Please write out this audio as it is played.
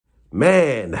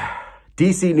Man,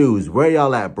 DC news, where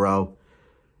y'all at, bro?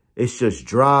 It's just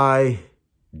dry,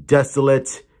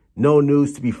 desolate, no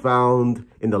news to be found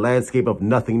in the landscape of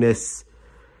nothingness.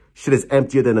 Shit is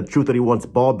emptier than a True 31's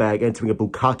ball bag entering a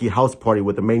bukkake house party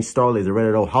with the main star is a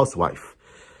red-old housewife.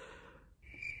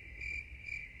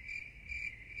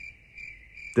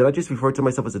 Did I just refer to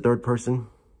myself as a third person?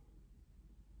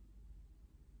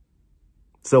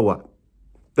 So what?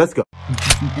 Let's go.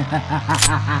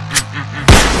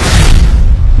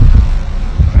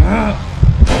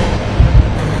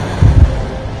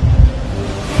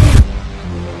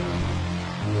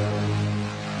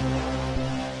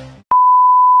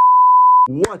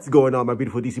 What's going on, my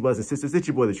beautiful DC brothers and sisters? It's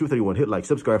your boy, the True 31. Hit like,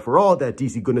 subscribe for all that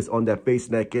DC goodness on that face,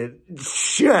 neck, and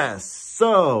chest.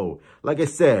 So, like I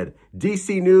said,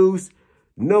 DC news,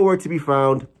 nowhere to be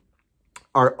found.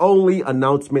 Our only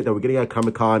announcement that we're getting at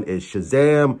Comic-Con is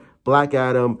Shazam, Black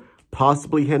Adam,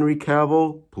 possibly Henry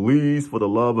Cavill. Please, for the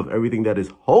love of everything that is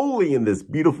holy in this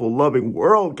beautiful, loving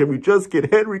world, can we just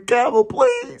get Henry Cavill,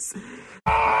 please?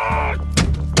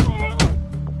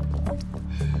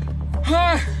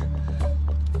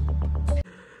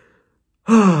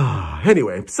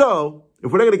 Anyway, so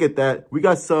if we're not going to get that, we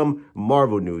got some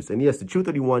Marvel news. And yes, the True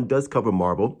 31 does cover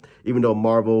Marvel, even though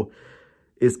Marvel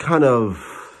is kind of,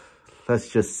 let's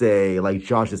just say, like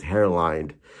Josh's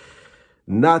hairline.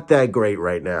 Not that great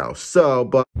right now. So,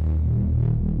 but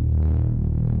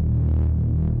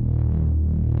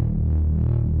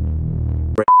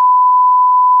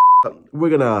we're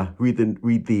going to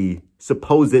read the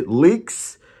supposed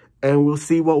leaks and we'll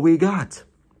see what we got.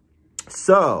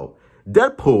 So,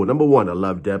 Deadpool, number one, I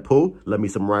love Deadpool. Love me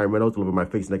some Ryan Reynolds, all over my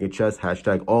face, neck, and chest.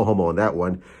 Hashtag all homo on that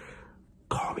one.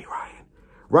 Call me Ryan.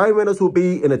 Ryan Reynolds will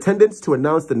be in attendance to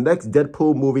announce the next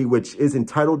Deadpool movie, which is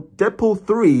entitled Deadpool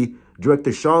 3.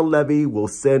 Director Sean Levy will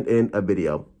send in a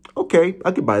video. Okay,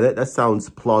 I can buy that. That sounds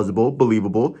plausible,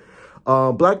 believable.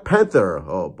 Black Panther.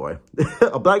 Oh, boy.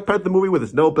 A Black Panther movie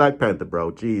with no Black Panther, bro.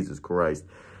 Jesus Christ.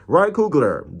 Ryan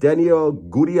Coogler, Daniel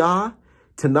Gurria,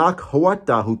 Tanak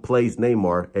Hawata, who plays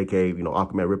Namor, aka, you know,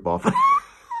 Aquaman ripoff.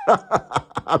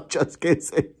 I'm just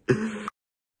kidding.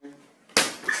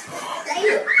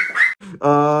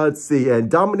 Let's see. And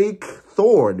Dominique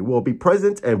Thorne will be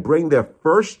present and bring their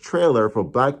first trailer for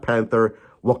Black Panther,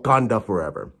 Wakanda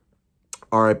Forever.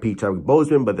 R.I.P. Chadwick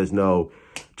Boseman, but there's no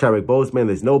Chadwick Boseman.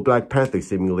 There's no Black Panther,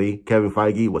 seemingly. Kevin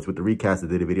Feige, what's with the recast? I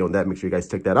did a video on that. Make sure you guys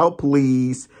check that out,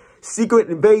 please. Secret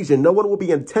Invasion. No one will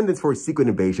be in attendance for a Secret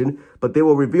Invasion, but they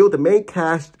will reveal the main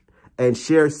cast and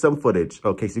share some footage.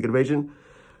 Okay, Secret Invasion.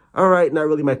 All right, not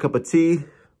really my cup of tea.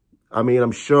 I mean,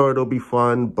 I'm sure it'll be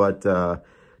fun, but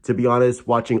to be honest,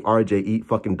 watching RJ eat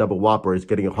fucking double whoppers,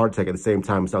 getting a heart attack at the same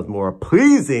time sounds more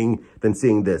pleasing than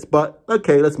seeing this. But,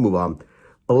 okay, let's move on.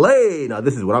 Blade. Now,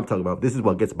 this is what I'm talking about. This is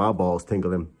what gets my balls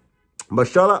tingling.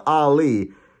 Mahershala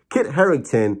Ali, Kit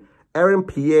Harington, Aaron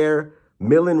Pierre,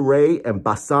 Millen Ray, and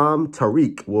Bassam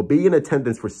Tariq will be in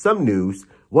attendance for some news.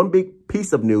 One big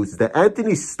piece of news is that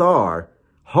Anthony Starr,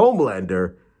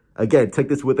 Homelander, again, take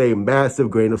this with a massive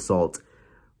grain of salt,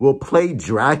 will play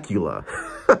Dracula.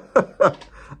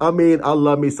 I mean, I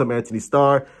love me some Anthony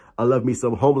Starr. I love me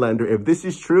some Homelander. If this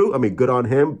is true, I mean, good on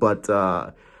him. But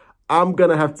I'm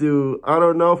going to have to, I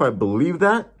don't know if I believe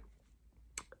that.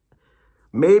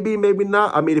 Maybe, maybe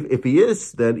not. I mean, if he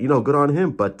is, then, you know, good on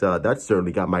him. But that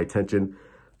certainly got my attention.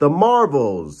 The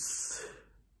Marvels.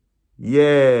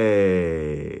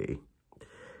 Yay.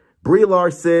 Brie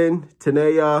Larson,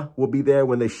 Tanea will be there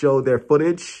when they show their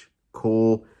footage.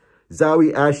 Cool.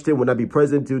 Zawe Ashton will not be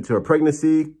present due to her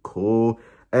pregnancy. Cool.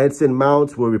 Anson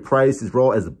Mount will reprise his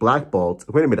role as Black Bolt.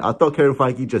 Wait a minute. I thought Kevin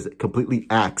Feige just completely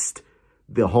axed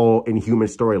the whole Inhuman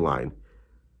storyline.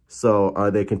 So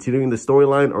are they continuing the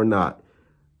storyline or not?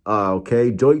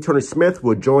 Okay. Joey Turner-Smith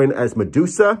will join as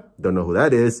Medusa. Don't know who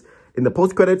that is. In the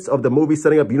post-credits of the movie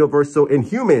setting up Universal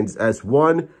Inhumans as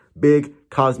one big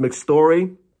cosmic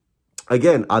story.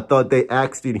 Again, I thought they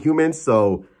axed the Inhumans,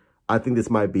 so I think this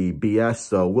might be BS,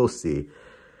 so we'll see.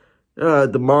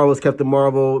 The Marvels, Captain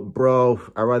Marvel, bro,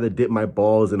 I'd rather dip my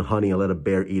balls in honey and let a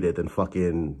bear eat it than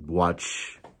fucking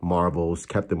watch Marvels.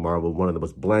 Captain Marvel, one of the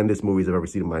most blandest movies I've ever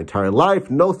seen in my entire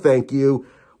life. No, thank you.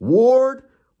 War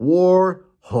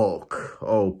Hulk.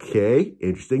 Okay,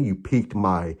 interesting. You piqued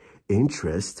my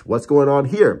interest. What's going on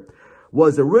here?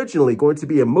 Was originally going to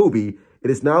be a movie. It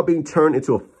is now being turned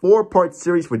into a 4-part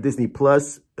series for Disney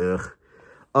Plus.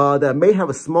 That may have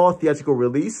a small theatrical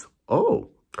release. Oh.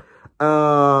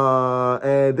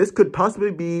 And this could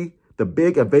possibly be the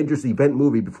big Avengers event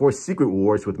movie before Secret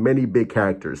Wars with many big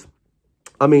characters.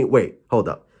 I mean, wait, hold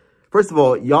up. First of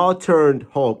all, y'all turned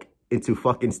Hulk into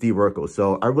fucking Steve Urkel.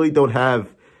 So I really don't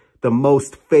have the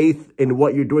most faith in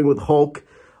what you're doing with Hulk.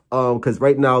 Because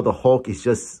right now the Hulk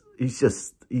is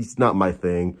he's not my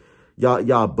thing.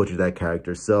 Y'all butchered that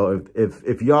character. So if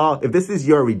this is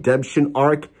your redemption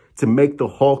arc to make the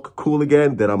Hulk cool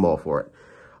again, then I'm all for it.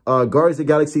 Guardians of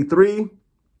the Galaxy 3,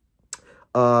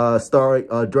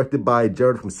 directed by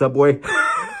Jared from Subway.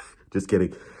 Just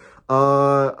kidding.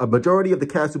 A majority of the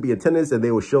cast will be in attendance and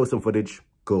they will show some footage.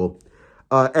 Cool.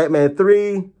 Ant-Man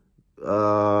 3,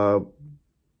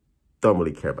 don't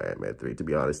really care about Ant-Man 3, to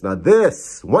be honest. Now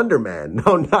this, Wonder Man.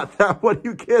 No, not that one.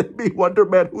 You kidding me? Wonder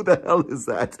Man, who the hell is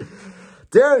that?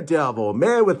 Daredevil,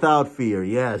 Man Without Fear.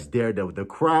 Yes, Daredevil, the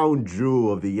crown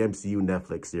jewel of the MCU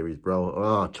Netflix series, bro.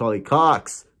 Oh, Charlie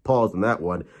Cox. Pause on that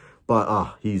one.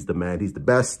 But he's the man. He's the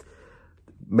best.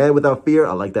 Man Without Fear.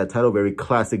 I like that title. Very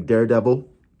classic Daredevil.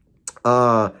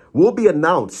 Will be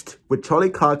announced with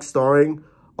Charlie Cox starring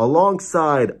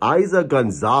alongside Isa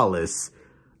Gonzalez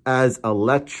as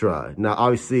Elektra. Now,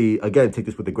 obviously, again, take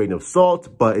this with a grain of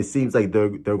salt, but it seems like they're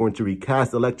going to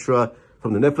recast Elektra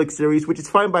from the Netflix series, which is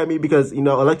fine by me because, you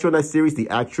know, Elektra in that series, the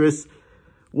actress,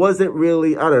 wasn't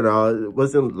really, I don't know, it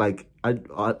wasn't like, I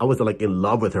wasn't like in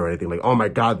love with her or anything. Like, oh my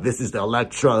God, this is the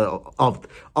Elektra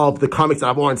of the comics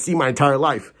I've wanted to see my entire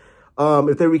life.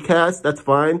 If they recast, that's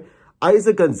fine.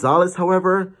 Isa Gonzalez,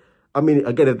 however, I mean,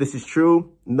 again, if this is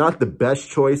true, not the best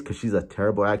choice because she's a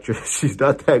terrible actress. She's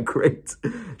not that great.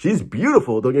 She's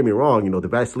beautiful, don't get me wrong. You know, the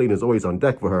Vaseline is always on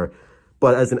deck for her.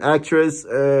 But as an actress,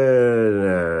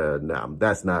 no,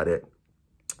 that's not it.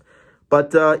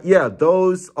 But yeah,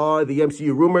 those are the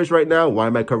MCU rumors right now. Why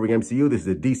am I covering MCU? This is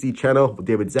a DC channel with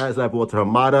David Zaslav, Walter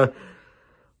Hamada.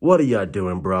 What are y'all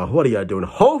doing, bro? What are y'all doing?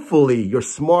 Hopefully, you're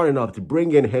smart enough to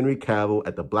bring in Henry Cavill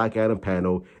at the Black Adam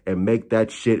panel and make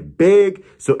that shit big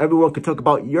so everyone can talk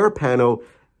about your panel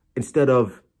instead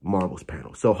of Marvel's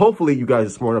panel. So hopefully, you guys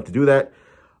are smart enough to do that.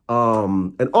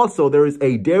 And also, there is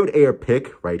a David Ayer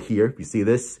pick right here. If you see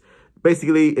this,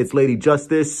 basically, it's Lady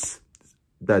Justice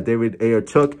that David Ayer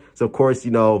took. So, of course,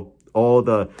 you know, all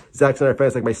the Zack Snyder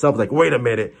fans like myself like, wait a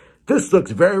minute. This looks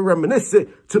very reminiscent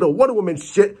to the Wonder Woman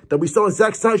shit that we saw in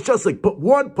Zack Snyder's Justice League. But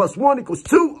 1 + 1 =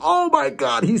 2. Oh my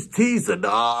God, he's teasing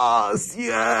us.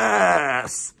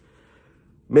 Yes.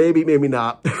 Maybe, maybe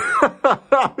not.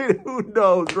 I mean, who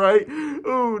knows, right?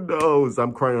 Who knows?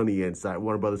 I'm crying on the inside.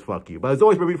 Warner Brothers, fuck you. But as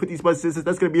always, remember to put these buttons, sisters.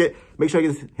 That's going to be it. Make sure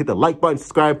you hit the like button,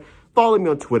 subscribe, follow me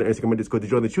on Twitter, Instagram, and Discord to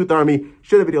join the Truth Army.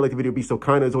 Share the video, like the video, be so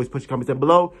kind. As always, push your comments down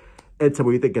below. And tell me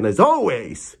what you think. And as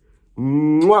always,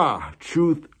 mwah,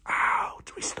 truth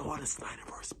out. Restore the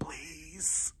Snyderverse,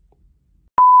 please.